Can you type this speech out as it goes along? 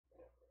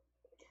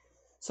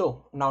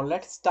So now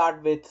let's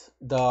start with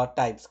the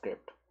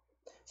TypeScript.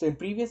 So in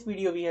previous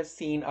video we have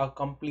seen a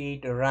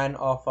complete run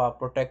of a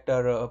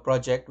Protractor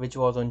project which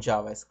was on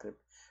JavaScript.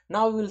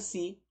 Now we will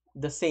see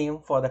the same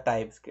for the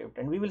TypeScript,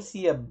 and we will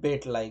see a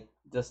bit like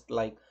just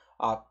like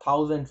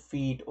 1,000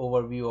 feet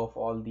overview of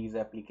all these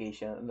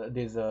applications.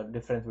 There's a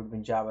difference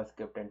between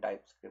JavaScript and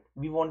TypeScript.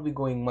 We won't be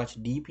going much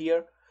deep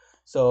here.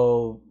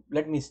 So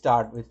let me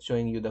start with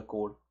showing you the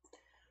code.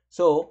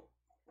 So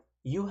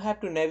you have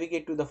to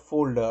navigate to the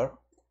folder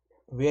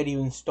where you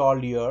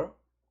installed your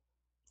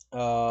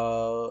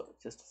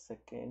just a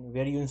second,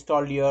 where you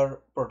installed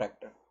your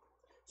Protractor.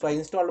 So I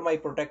installed my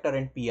Protractor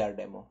and PR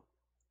demo.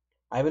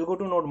 I will go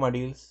to node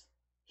modules.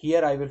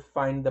 Here I will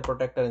find the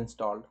Protractor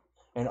installed,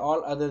 and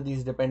all other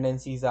these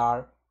dependencies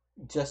are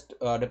just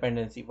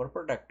dependency for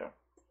Protractor.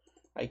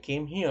 I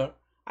came here,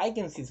 I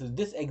can see, so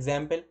this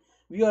example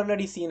we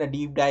already seen a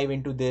deep dive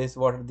into this,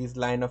 what this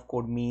line of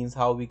code means,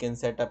 how we can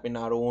set up in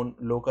our own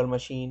local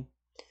machine.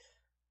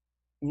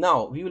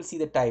 Now we will see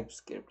the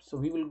TypeScript. So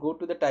we will go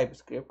to the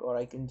TypeScript, or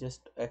I can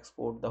just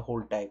export the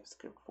whole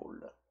TypeScript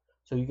folder.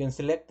 So you can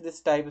select this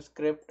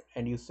TypeScript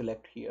and you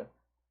select here.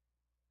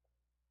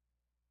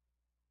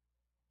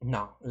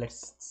 Now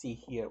let's see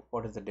here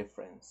what is the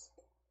difference.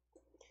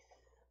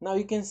 Now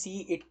you can see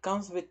it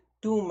comes with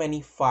too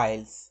many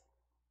files.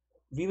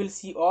 We will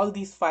see all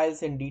these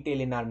files in detail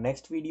in our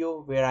next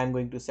video, where I'm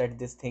going to set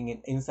this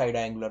thing inside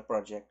Angular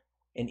project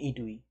in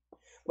e2e.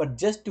 But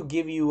just to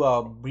give you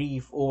a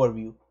brief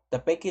overview, the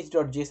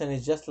package.json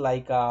is just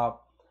like a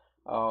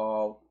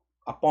POM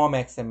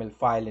XML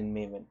file in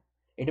Maven.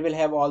 It will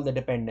have all the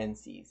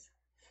dependencies.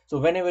 So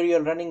whenever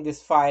you're running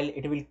this file,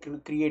 it will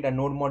create a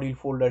node module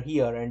folder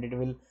here, and it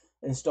will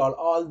install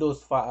all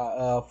those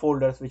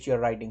folders which you're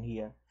writing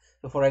here.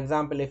 So for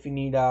example, if you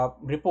need a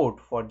report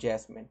for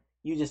Jasmine,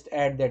 you just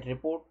add that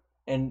report,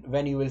 and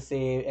when you will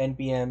say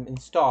npm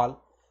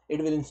install, it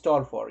will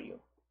install for you.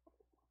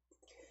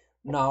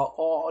 Now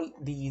all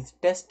these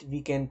tests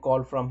we can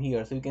call from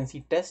here. So you can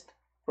see test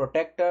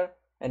Protractor,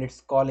 and it's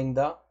calling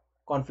the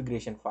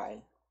configuration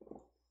file.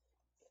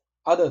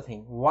 Other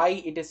thing, why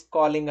it is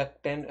calling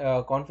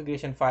a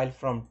configuration file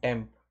from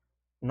temp,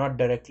 not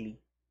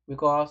directly?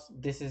 Because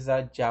this is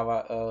a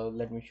Java.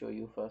 Let me show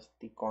you first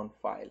the conf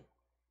file.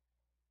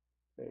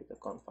 Where is the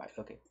conf file?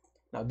 Okay,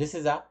 now this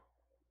is a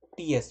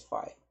TS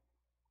file.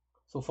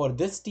 So for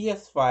this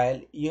TS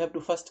file, you have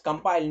to first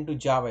compile into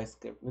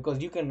JavaScript,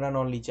 because you can run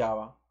only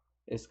Java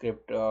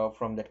script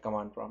from that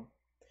command prompt.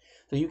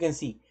 So you can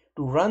see,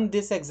 to run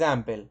this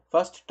example,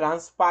 first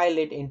transpile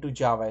it into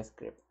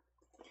JavaScript.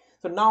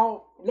 So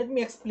now let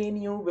me explain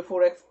you,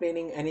 before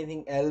explaining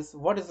anything else,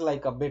 what is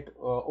like a bit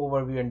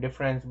overview and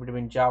difference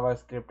between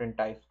JavaScript and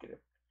TypeScript.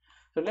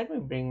 So let me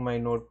bring my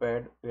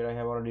notepad where I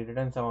have already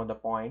written some of the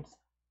points,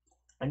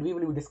 and we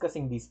will be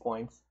discussing these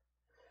points.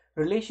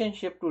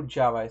 Relationship to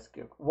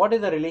JavaScript. What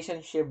is the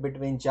relationship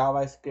between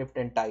JavaScript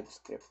and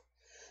TypeScript?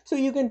 So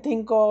you can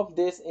think of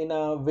this in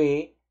a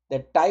way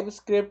that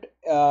TypeScript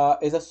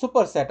is a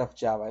superset of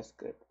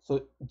JavaScript.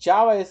 So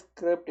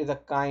JavaScript is a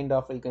kind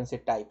of, you can say,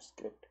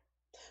 TypeScript.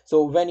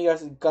 So when you are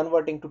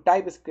converting to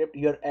TypeScript,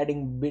 you are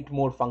adding a bit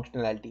more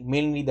functionality,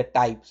 mainly the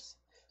types.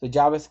 So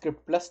JavaScript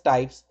plus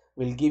types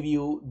will give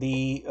you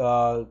the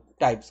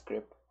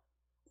TypeScript.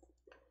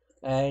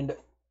 And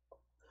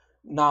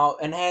now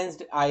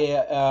enhanced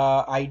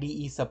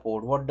IDE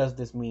support. What does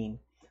this mean?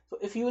 So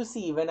if you will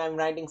see, when I'm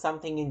writing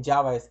something in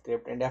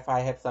JavaScript, and if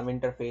I have some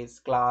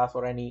interface class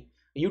or any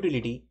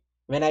utility,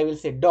 when I will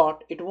say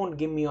dot, it won't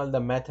give me all the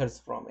methods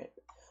from it.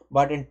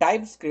 But in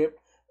TypeScript,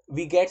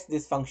 we get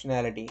this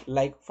functionality.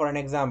 Like for an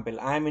example,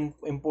 I am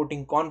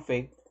importing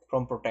config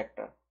from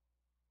Protractor.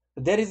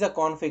 So there is a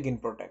config in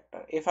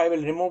Protractor. If I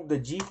will remove the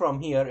G from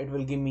here, it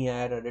will give me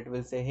an error. It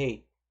will say,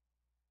 hey,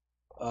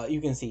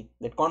 you can see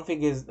that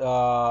config is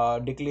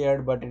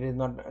declared, but it is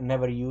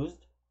never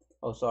used.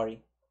 Oh,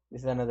 sorry,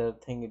 this is another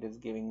thing it is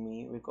giving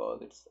me,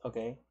 because it's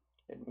okay.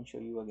 Let me show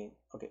you again.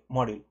 Okay,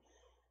 module,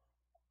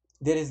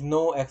 there is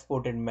no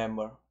exported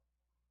member,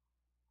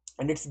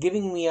 and it's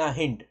giving me a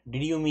hint.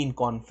 Did you mean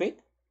config?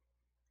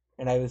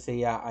 And I will say,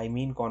 yeah, I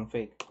mean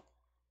config.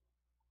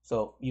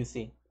 So you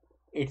see,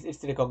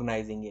 it's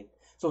recognizing it.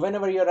 So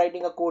whenever you're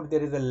writing a code,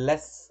 there is a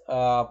less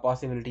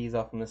possibilities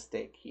of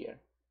mistake here.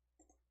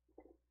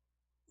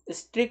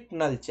 Strict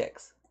null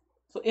checks.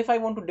 So if I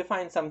want to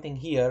define something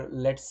here,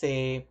 let's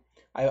say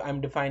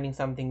I'm defining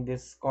something,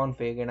 this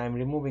config, and I'm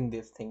removing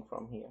this thing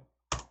from here,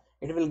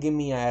 it will give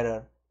me an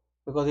error,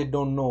 because it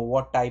don't know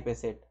what type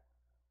is it.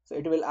 So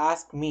it will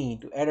ask me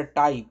to add a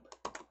type.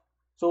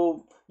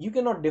 So you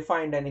cannot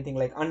define anything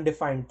like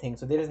undefined thing.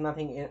 So there is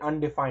nothing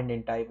undefined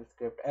in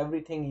TypeScript.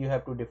 Everything you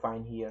have to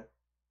define here.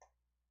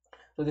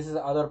 So this is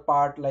the other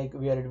part, like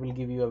where it will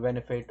give you a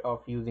benefit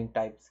of using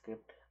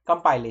TypeScript.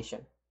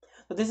 Compilation.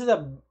 So this is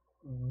a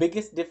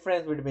biggest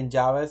difference between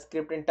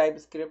JavaScript and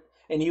TypeScript.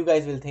 And you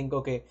guys will think,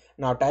 okay,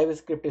 now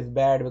TypeScript is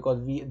bad because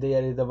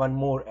there is a one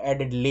more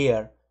added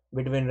layer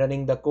between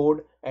running the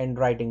code and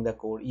writing the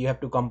code. You have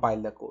to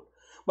compile the code.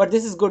 But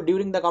this is good.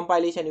 During the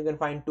compilation you can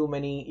find too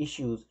many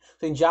issues.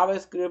 So in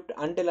JavaScript,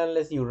 until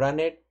unless you run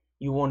it,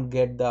 you won't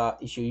get the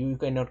issue. You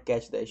cannot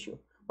catch the issue.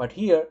 But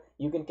here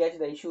you can catch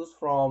the issues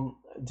from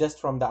just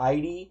from the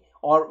IDE,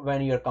 or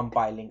when you're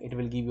compiling, it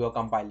will give you a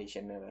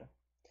compilation error.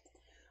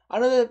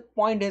 Another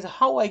point is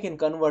how I can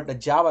convert a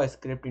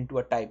JavaScript into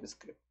a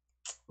TypeScript.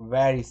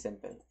 Very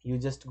simple. You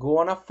just go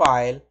on a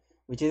file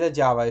which is a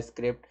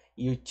JavaScript,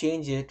 you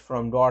change it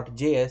from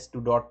 .js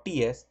to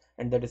 .ts,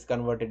 and that is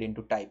converted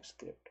into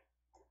TypeScript.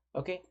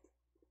 Okay.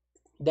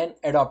 Then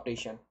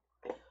adoption.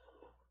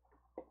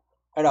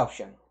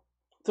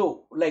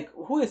 So like,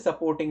 who is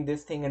supporting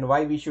this thing, and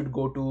why we should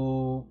go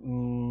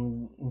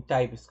to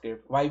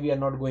TypeScript, why we are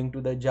not going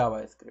to the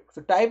JavaScript?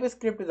 So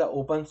TypeScript is an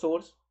open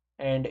source,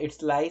 and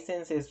its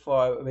license is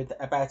for with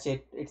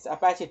Apache. It's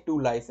Apache 2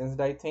 licensed,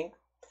 I think,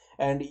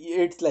 and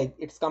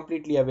it's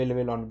completely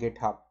available on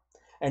GitHub,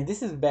 and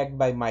this is backed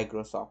by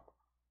Microsoft.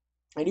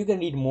 And you can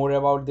read more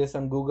about this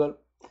on Google.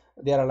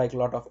 There are like a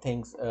lot of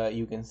things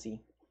you can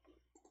see.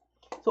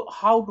 So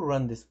how to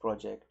run this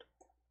project?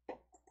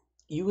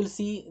 You will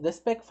see the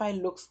spec file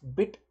looks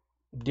bit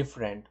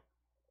different.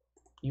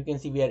 You can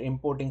see we are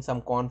importing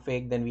some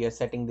config, then we are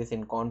setting this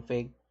in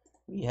config.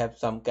 We have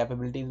some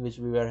capabilities which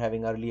we were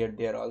having earlier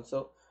there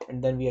also,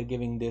 and then we are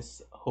giving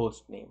this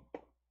host name.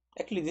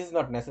 Actually, this is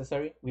not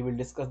necessary. We will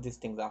discuss these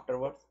things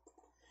afterwards.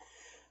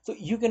 So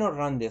you cannot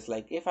run this.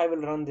 Like if I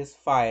will run this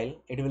file,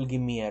 it will give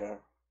me error.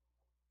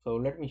 So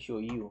let me show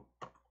you.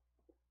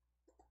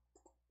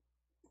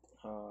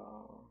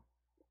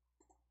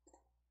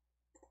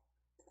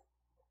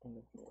 Let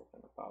me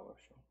open a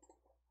PowerShell.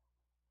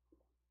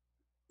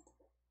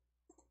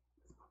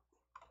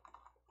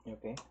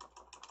 Okay,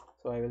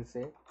 so I will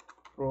say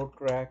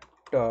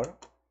protractor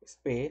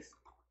space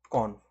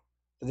conf.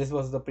 So this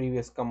was the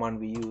previous command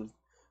we used.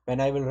 When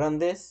I will run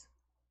this,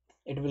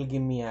 it will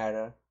give me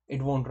error.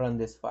 It won't run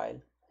this file,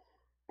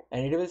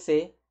 and it will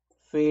say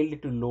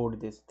failed to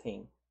load this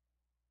thing.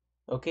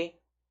 Okay,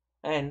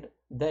 and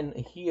then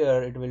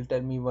here it will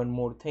tell me one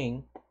more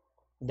thing,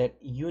 that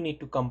you need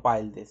to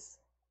compile this.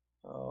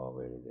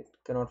 Where is it?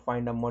 Cannot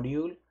find a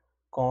module.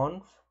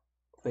 Conf,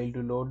 fail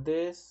to load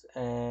this,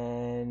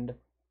 and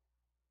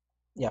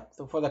yeah,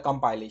 so for the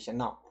compilation.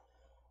 Now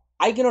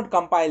I cannot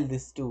compile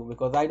this too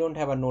because I don't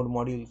have a node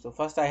module. So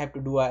first I have to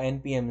do a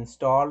npm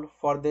install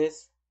for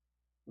this.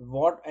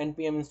 What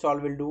npm install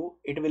will do,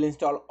 it will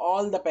install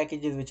all the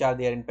packages which are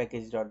there in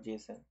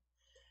package.json,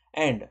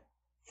 and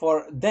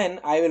for then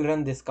I will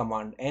run this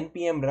command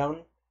npm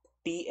run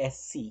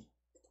tsc.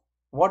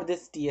 What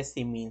this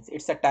tsc means,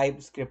 it's a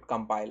TypeScript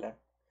compiler.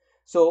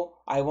 So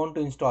I want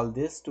to install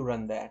this to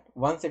run that.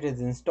 Once it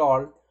is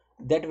installed,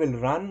 that will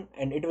run,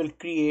 and it will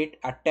create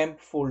a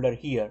temp folder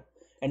here,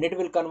 and it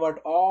will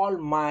convert all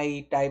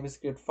my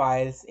TypeScript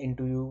files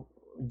into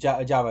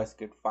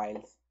JavaScript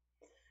files.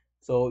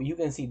 So you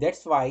can see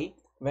that's why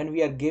when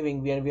we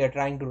are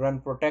trying to run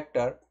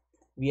Protractor,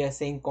 we are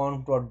saying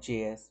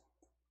conf.js,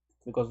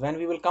 because when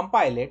we will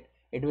compile it,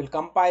 it will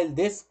compile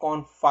this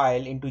conf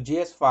file into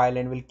JS file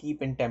and will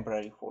keep in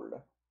temporary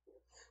folder.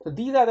 So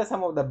these are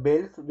some of the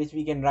builds which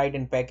we can write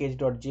in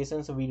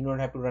package.json, so we do not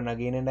have to run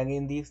again and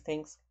again these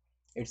things.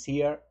 It's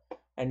here,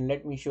 and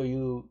let me show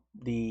you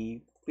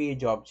the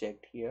page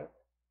object here.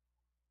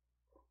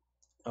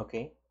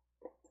 Okay,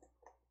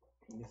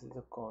 this is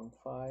a conf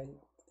file,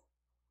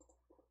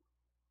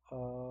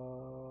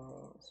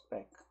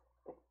 spec.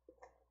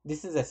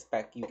 This is a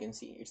spec. You can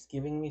see it's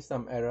giving me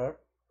some error,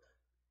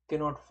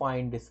 cannot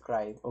find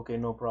describe. Okay,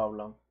 no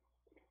problem.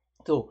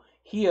 So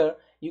here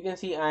you can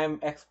see I am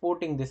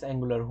exporting this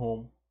Angular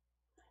home,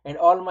 and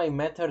all my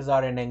methods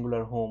are in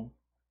Angular home.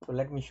 So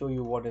let me show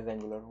you what is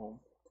Angular home.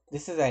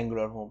 This is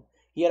Angular home.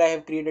 Here I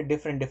have created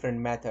different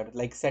methods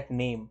like set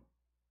name,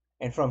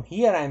 and from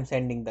here I am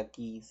sending the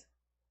keys.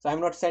 So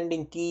I'm not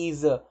sending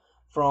keys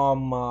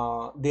from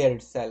there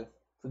itself.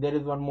 So there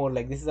is one more,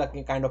 like this is a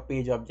kind of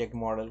page object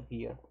model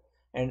here,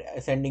 and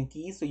sending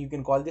keys. So you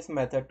can call this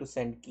method to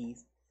send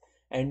keys,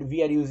 and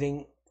we are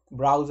using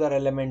browser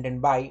element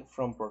and by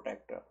from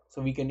Protractor,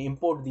 so we can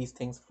import these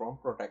things from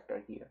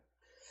Protractor here.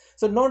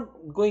 So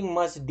not going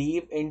much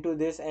deep into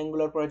this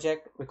Angular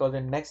project, because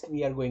in next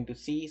we are going to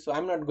see. So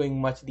I'm not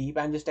going much deep,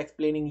 I'm just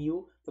explaining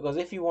you, because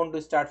if you want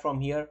to start from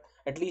here,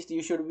 at least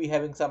you should be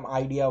having some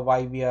idea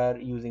why we are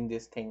using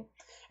this thing.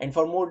 And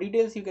for more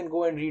details, you can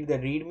go and read the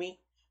readme,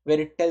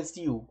 where it tells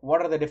you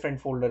what are the different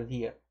folders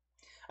here.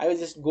 I will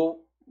just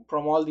go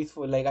from all these,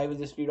 like I will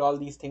just read all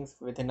these things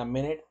within a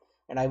minute,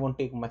 and I won't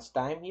take much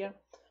time here.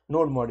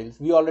 Node modules,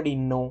 we already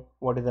know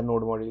what is a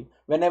node module.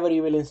 Whenever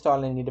you will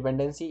install any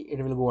dependency, it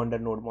will go under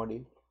node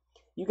module.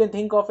 You can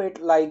think of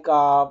it like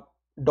a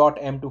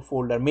 .m2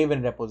 folder,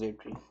 Maven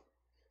repository.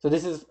 So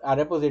this is a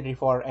repository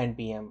for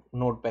npm,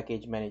 node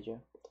package manager.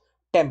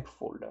 Temp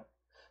folder,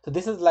 so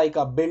this is like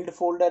a build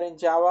folder in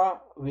Java,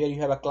 where you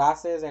have a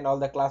classes and all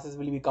the classes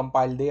will be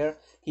compiled there.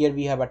 Here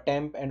we have a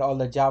temp, and all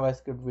the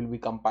JavaScript will be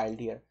compiled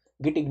here.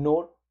 Git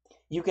ignore,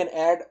 you can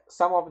add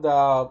some of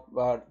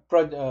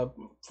the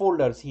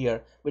folders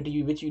here which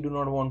you do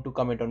not want to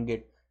commit on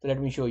Git. So let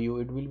me show you.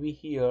 It will be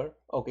here.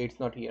 Okay, it's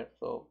not here,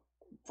 so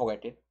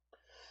forget it.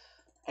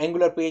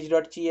 Angular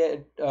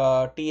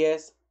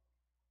page.ts.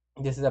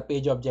 This is a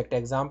page object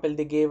example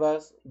they gave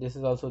us. This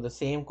is also the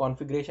same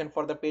configuration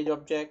for the page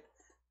object.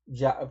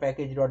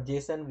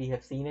 Package.json, we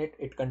have seen it.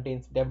 It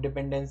contains dev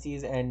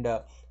dependencies and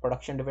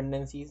production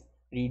dependencies.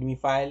 Readme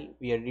file,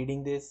 we are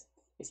reading this.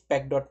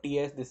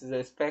 Spec.ts, this is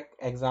a spec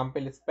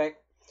example spec.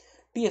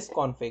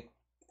 tsconfig,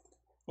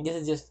 this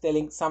is just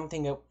telling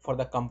something for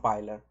the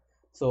compiler.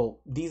 So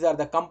these are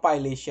the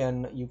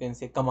compilation, you can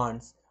say,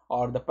 commands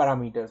or the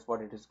parameters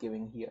what it is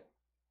giving here.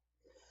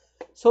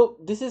 So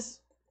this is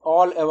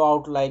all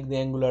about like the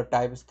Angular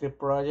TypeScript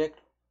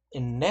project.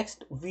 In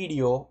next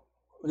video,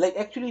 like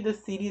actually the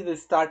series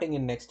is starting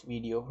in next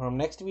video. From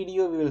next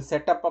video we will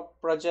set up a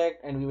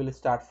project and we will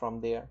start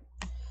from there.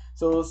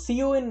 So see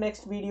you in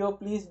next video.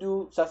 Please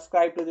do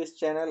subscribe to this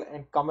channel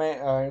and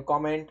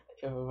comment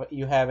if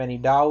you have any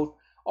doubt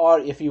or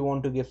if you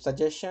want to give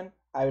suggestion.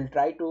 I will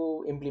try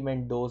to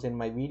implement those in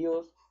my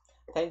videos.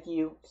 Thank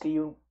you. See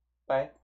you. Bye.